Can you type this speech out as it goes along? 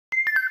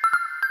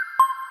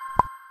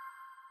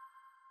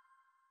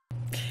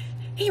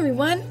Hey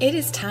everyone, it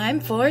is time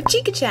for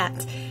Chica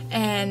Chat,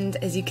 and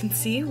as you can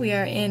see we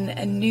are in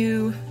a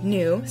new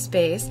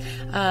space,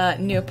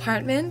 new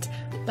apartment,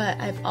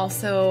 but I've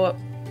also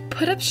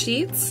put up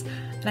sheets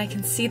and I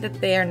can see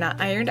that they are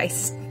not ironed. I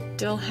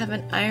still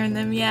haven't ironed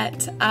them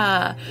yet.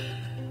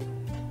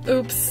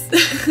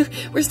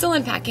 Oops. We're still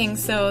unpacking,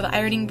 so the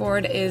ironing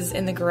board is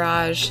in the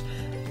garage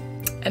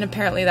and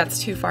apparently that's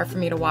too far for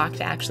me to walk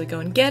to actually go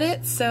and get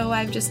it, so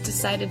I've just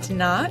decided to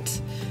not.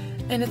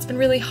 And it's been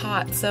really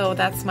hot, so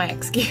that's my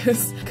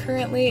excuse.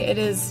 Currently it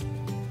is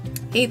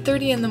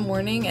 8:30 in the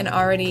morning and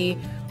already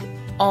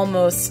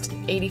almost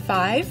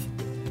 85.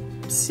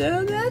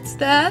 So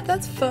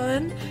that's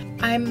fun.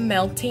 I'm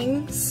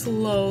melting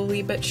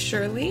slowly but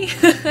surely.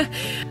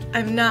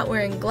 I'm not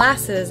wearing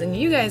glasses and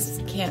you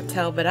guys can't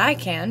tell, but I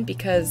can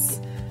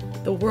because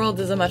the world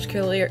is a much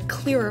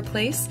clearer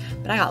place.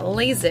 But I got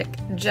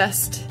LASIK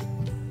just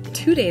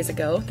 2 days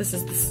ago. This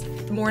is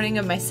the morning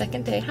of my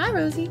second day. Hi,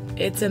 Rosie.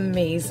 It's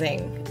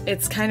amazing.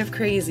 It's kind of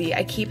crazy.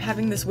 I keep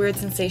having this weird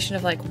sensation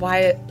of like,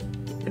 why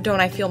don't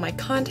I feel my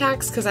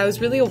contacts? Because I was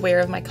really aware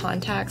of my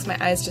contacts. My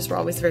eyes just were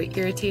always very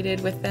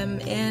irritated with them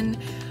in.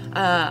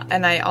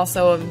 And I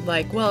also am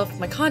like, well, if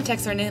my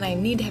contacts aren't in, I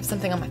need to have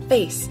something on my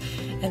face.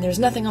 And there's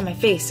nothing on my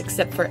face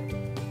except for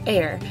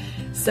air.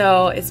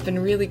 So it's been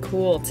really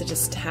cool to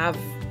just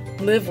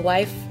live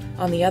life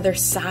on the other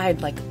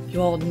side like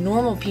you all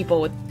normal people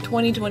with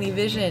 20/20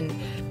 vision.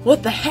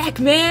 What the heck,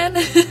 man?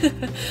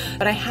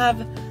 But I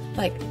have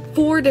like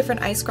 4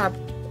 different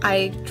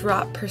eye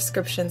drop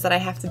prescriptions that I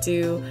have to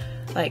do.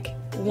 Like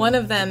one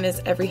of them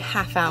is every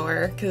half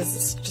hour because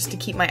it's just to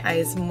keep my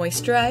eyes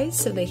moisturized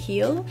so they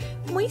heal.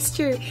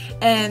 Moisture.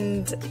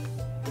 And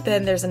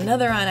then there's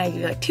another one I do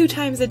like 2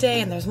 times a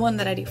day, and there's one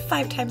that I do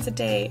 5 times a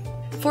day,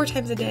 4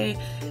 times a day.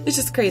 It's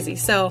just crazy.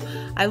 So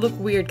I look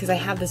weird because I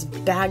have this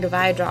bag of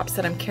eye drops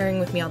that I'm carrying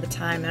with me all the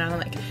time, and I'm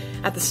like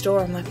at the store,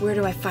 I'm like, where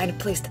do I find a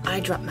place to eye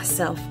drop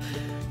myself?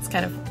 It's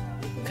kind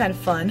of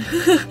fun.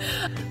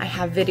 I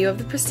have video of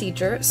the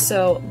procedure,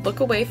 so look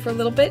away for a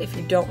little bit if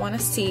you don't want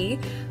to see,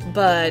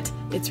 but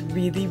it's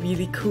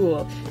really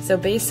cool. So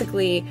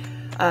basically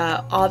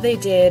all they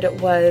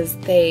did was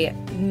they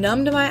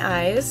numbed my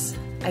eyes.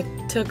 I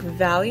took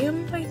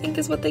Valium, I think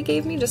is what they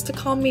gave me, just to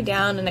calm me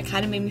down, and it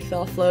kind of made me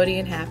feel floaty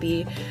and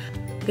happy.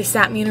 They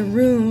sat me in a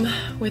room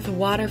with a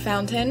water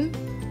fountain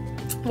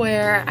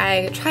where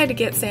I tried to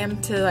get Sam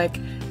to like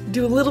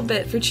do a little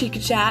bit for Chica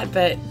Chat,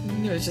 but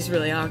it was just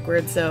really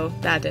awkward, so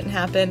that didn't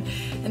happen.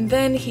 And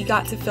then he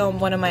got to film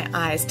one of my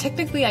eyes.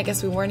 Technically, I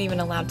guess we weren't even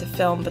allowed to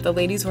film, but the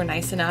ladies were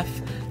nice enough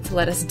to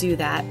let us do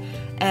that.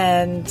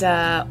 And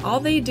all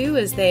they do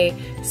is they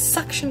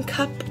suction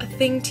cup a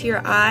thing to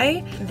your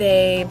eye.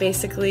 They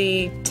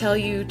basically tell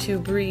you to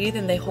breathe,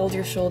 and they hold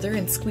your shoulder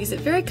and squeeze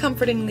it very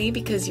comfortingly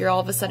because you're all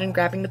of a sudden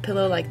grabbing the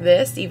pillow like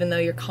this, even though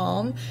you're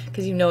calm,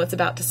 because you know it's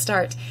about to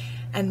start.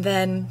 And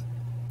then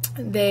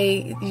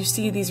you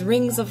see these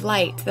rings of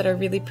light that are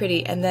really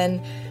pretty, and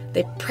then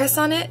they press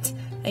on it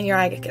and your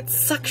eye gets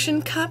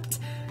suction cupped,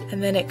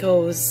 and then it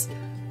goes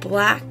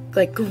black,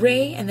 like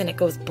gray, and then it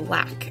goes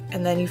black,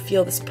 and then you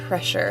feel this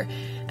pressure,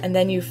 and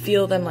then you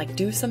feel them like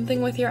do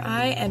something with your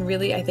eye. And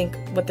really I think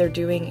what they're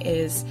doing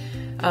is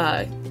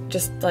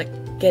just like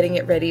getting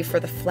it ready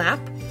for the flap,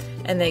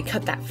 and they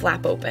cut that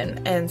flap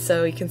open, and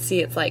so you can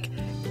see it's like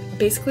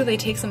basically they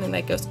take something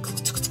that goes,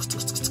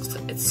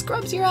 it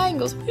scrubs your eye and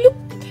goes bloop,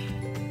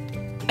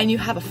 and you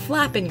have a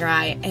flap in your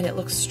eye and it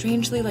looks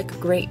strangely like a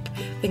grape.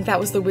 I think that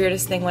was the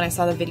weirdest thing when I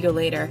saw the video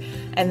later,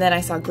 and then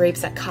I saw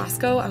grapes at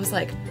Costco. I was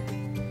like,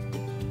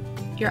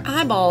 your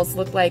eyeballs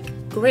look like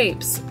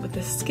grapes with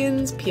the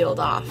skins peeled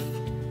off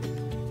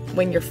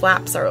when your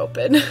flaps are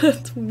open.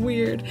 It's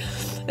weird.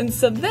 And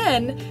so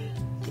then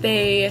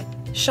they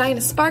shine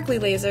a sparkly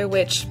laser,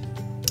 which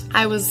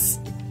I was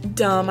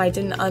dumb. I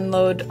didn't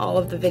unload all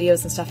of the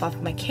videos and stuff off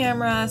of my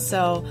camera,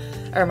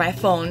 or my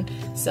phone,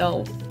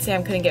 so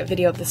Sam couldn't get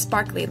video of the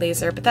sparkly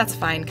laser, but that's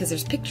fine because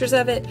there's pictures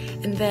of it.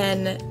 And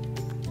then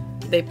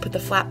they put the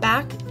flap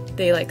back,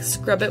 they like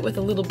scrub it with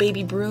a little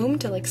baby broom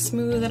to like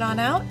smooth it on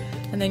out,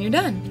 and then you're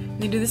done.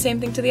 They do the same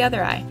thing to the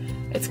other eye.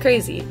 It's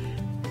crazy.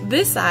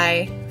 This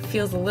eye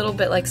feels a little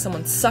bit like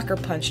someone sucker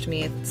punched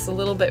me. It's a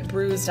little bit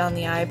bruised on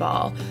the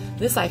eyeball.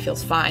 This eye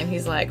feels fine.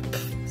 He's like,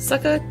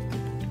 sucker,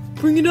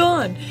 bring it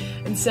on.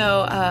 And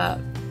so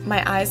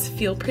my eyes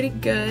feel pretty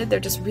good. They're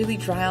just really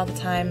dry all the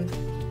time.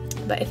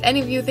 But if any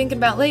of you are thinking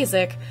about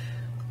LASIK,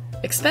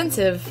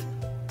 expensive,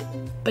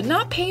 but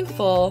not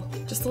painful,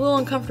 just a little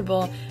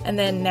uncomfortable, and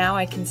then now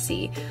I can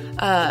see.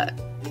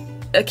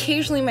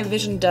 Occasionally my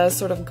vision does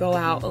sort of go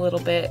out a little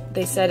bit.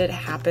 They said it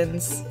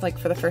happens like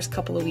for the first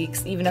couple of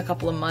weeks, even a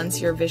couple of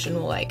months, your vision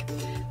will like,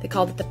 they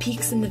called it the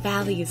peaks and the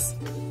valleys.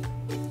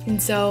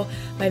 And so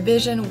my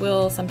vision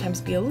will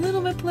sometimes be a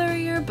little bit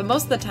blurrier, but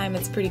most of the time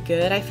it's pretty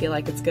good. I feel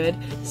like it's good.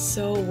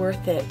 So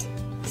worth it.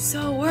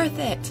 So worth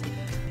it.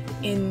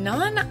 In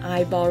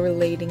non-eyeball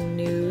related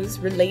news,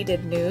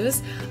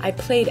 I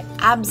played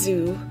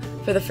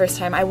ABZU for the first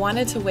time. I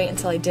wanted to wait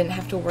until I didn't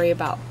have to worry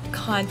about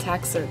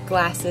contacts or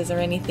glasses or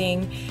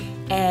anything,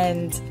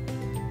 and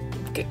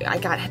I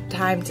got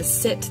time to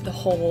sit the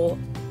whole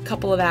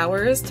couple of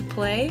hours to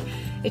play.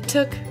 It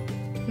took,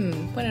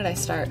 when did I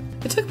start?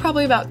 It took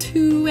probably about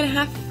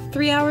 2.5,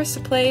 3 hours to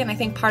play, and I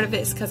think part of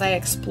it is because I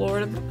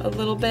explored a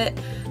little bit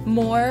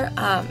more.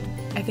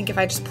 I think if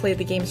I just played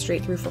the game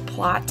straight through for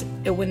plot,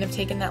 it wouldn't have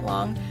taken that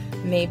long,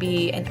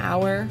 maybe an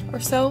hour or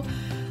so.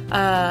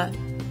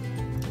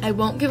 I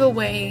won't give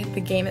away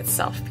the game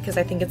itself because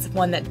I think it's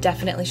one that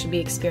definitely should be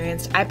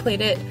experienced. I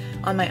played it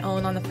on my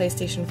own on the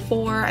PlayStation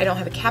 4. I don't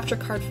have a capture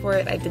card for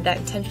it. I did that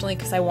intentionally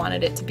because I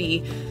wanted it to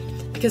be,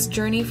 because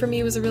Journey for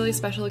me was a really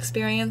special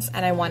experience,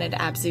 and I wanted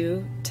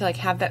ABZU to like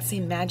have that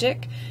same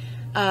magic.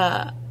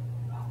 The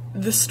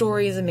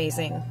story is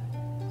amazing.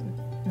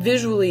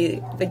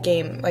 Visually, the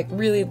game, like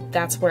really,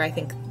 that's where I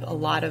think a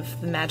lot of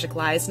the magic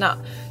lies. Not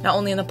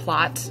only in the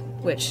plot,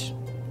 which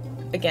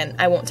again,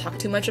 I won't talk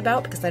too much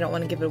about because I don't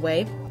want to give it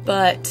away,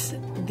 but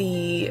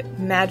the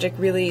magic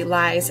really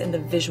lies in the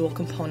visual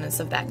components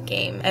of that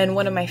game. And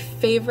one of my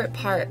favorite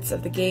parts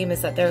of the game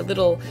is that there are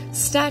little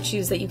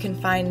statues that you can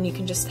find, and you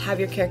can just have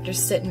your characters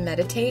sit and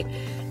meditate.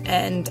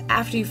 And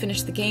after you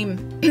finish the game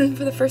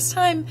for the first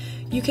time,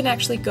 you can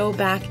actually go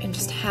back and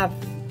just have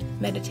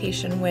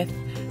meditation with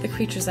the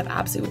creatures of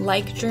ABZU.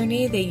 Like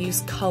Journey, they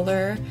use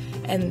color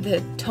and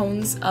the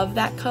tones of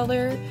that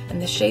color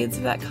and the shades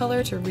of that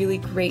color to really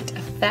great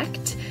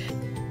effect.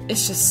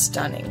 It's just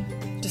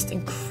stunning, just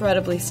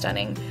incredibly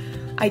stunning.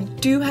 I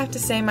do have to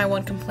say my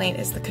one complaint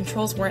is the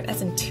controls weren't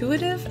as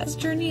intuitive as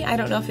Journey. I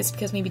don't know if it's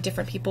because maybe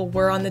different people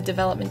were on the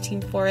development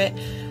team for it.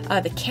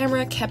 The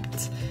camera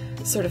kept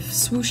sort of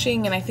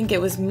swooshing, and I think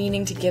it was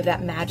meaning to give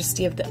that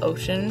majesty of the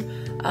ocean,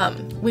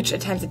 which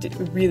at times it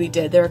really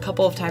did. There were a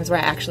couple of times where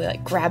I actually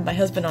like grabbed my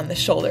husband on the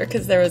shoulder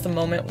because there was a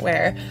moment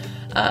where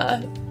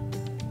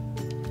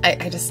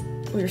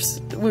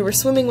we were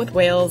swimming with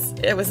whales.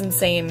 It was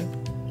insane.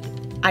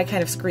 I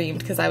kind of screamed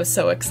because I was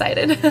so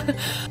excited.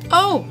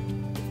 Oh!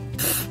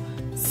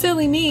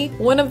 Silly me.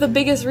 One of the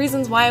biggest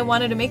reasons why I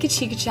wanted to make a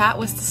Chica chat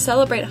was to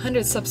celebrate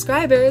 100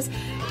 subscribers.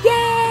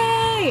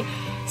 Yay!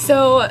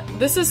 So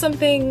this is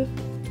something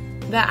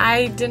that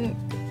I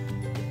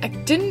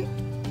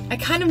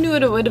kind of knew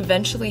it would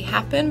eventually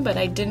happen, but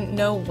I didn't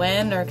know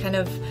when or kind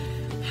of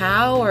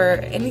how or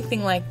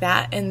anything like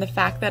that. And the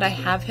fact that I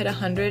have hit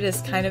 100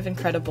 is kind of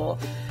incredible.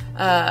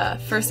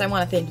 First, I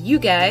want to thank you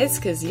guys,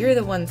 because you're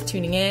the ones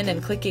tuning in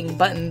and clicking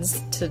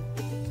buttons to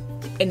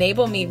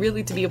enable me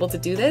really to be able to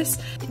do this.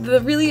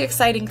 The really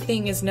exciting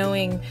thing is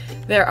knowing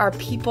there are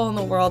people in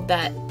the world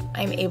that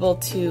I'm able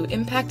to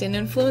impact and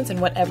influence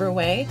in whatever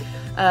way.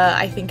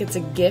 I think it's a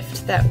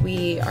gift that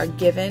we are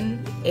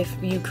given if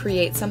you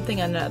create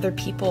something and other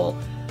people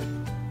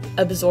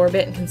absorb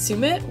it and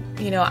consume it.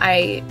 You know,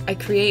 I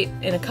create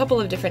in a couple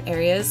of different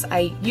areas.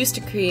 I used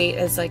to create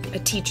as like a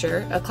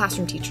teacher, a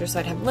classroom teacher, so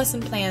I'd have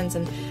lesson plans,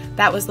 and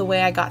that was the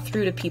way I got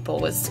through to people,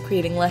 was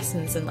creating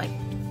lessons and like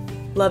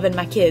loving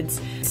my kids.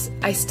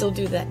 I still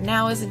do that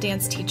now as a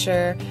dance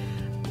teacher,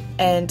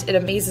 and it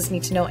amazes me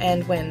to no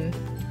end when,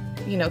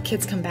 you know,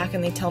 kids come back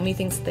and they tell me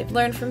things that they've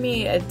learned from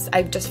me.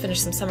 I've just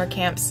finished some summer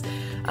camps.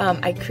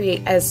 I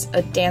create as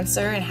a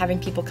dancer, and having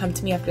people come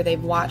to me after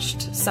they've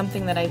watched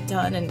something that I've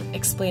done and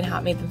explain how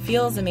it made them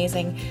feel is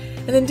amazing.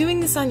 And then doing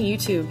this on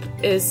YouTube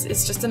is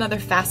just another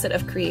facet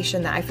of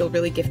creation that I feel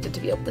really gifted to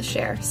be able to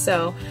share.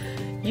 So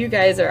you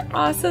guys are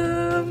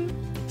awesome.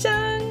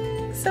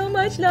 Jung, so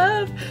much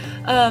love.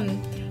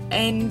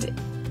 And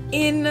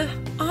in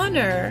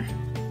honor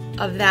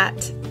of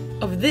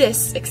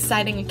this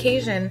exciting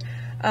occasion,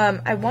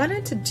 I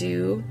wanted to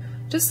do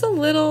just a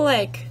little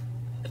like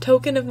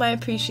token of my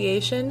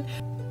appreciation.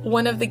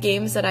 One of the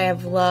games that I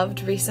have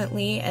loved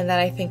recently and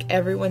that I think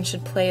everyone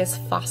should play is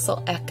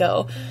Fossil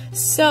Echo.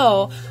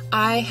 So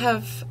I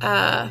have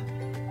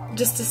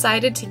just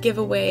decided to give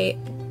away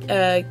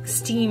a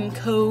Steam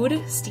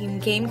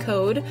game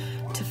code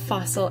to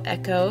Fossil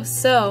Echo.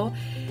 So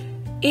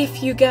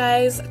if you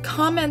guys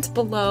comment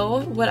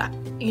below what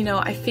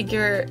I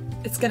figure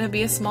it's gonna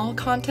be a small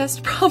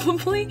contest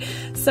probably,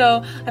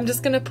 so I'm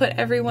just gonna put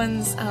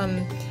everyone's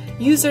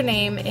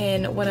username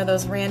in one of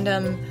those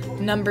random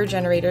number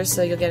generators,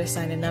 so you'll get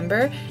assigned a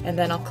number, and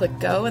then I'll click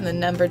go, and the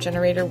number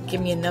generator will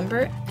give me a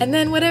number, and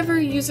then whatever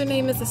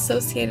username is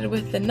associated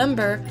with the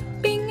number,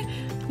 bing,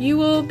 you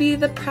will be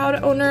the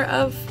proud owner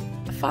of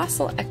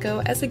Fossil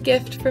Echo as a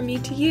gift from me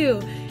to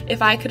you.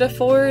 If I could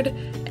afford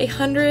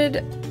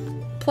 100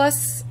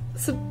 plus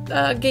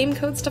game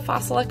codes to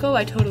Fossil Echo,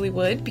 I totally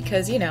would,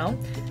 because, you know,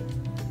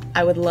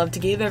 I would love to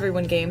give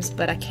everyone games,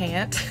 but I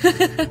can't.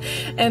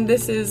 And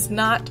this is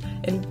not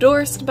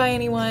endorsed by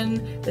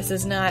anyone. This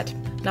is not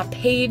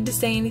paid to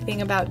say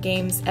anything about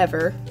games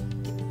ever.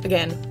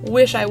 Again,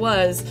 wish I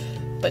was,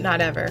 but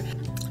not ever.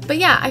 But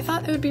yeah, I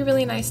thought it would be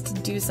really nice to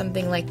do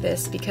something like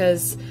this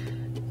because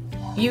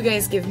you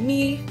guys give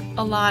me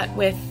a lot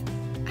with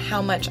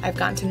how much I've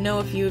gotten to know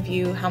a few of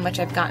you, how much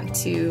I've gotten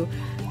to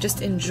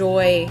just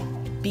enjoy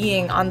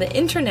being on the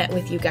internet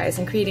with you guys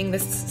and creating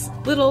this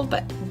little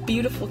but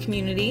beautiful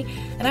community,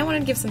 and I want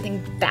to give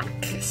something back.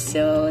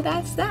 So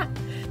that's that.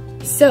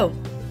 So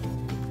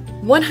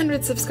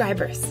 100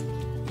 subscribers.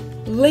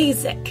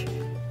 LASIK,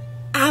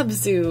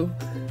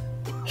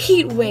 ABZU,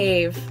 heat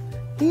wave,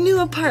 new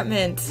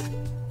apartment.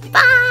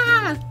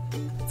 Ah!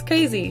 It's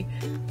crazy,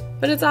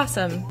 but it's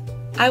awesome.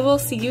 I will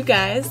see you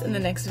guys in the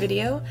next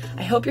video.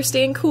 I hope you're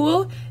staying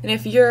cool, and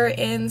if you're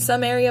in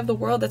some area of the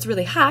world that's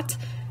really hot,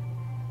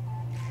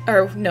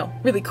 or no,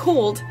 really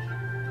cold,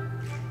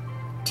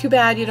 too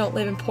bad you don't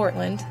live in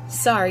Portland.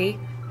 Sorry.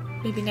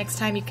 Maybe next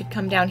time you could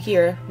come down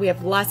here. We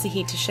have lots of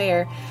heat to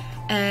share.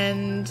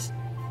 And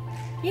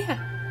yeah,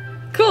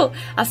 cool.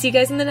 I'll see you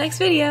guys in the next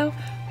video.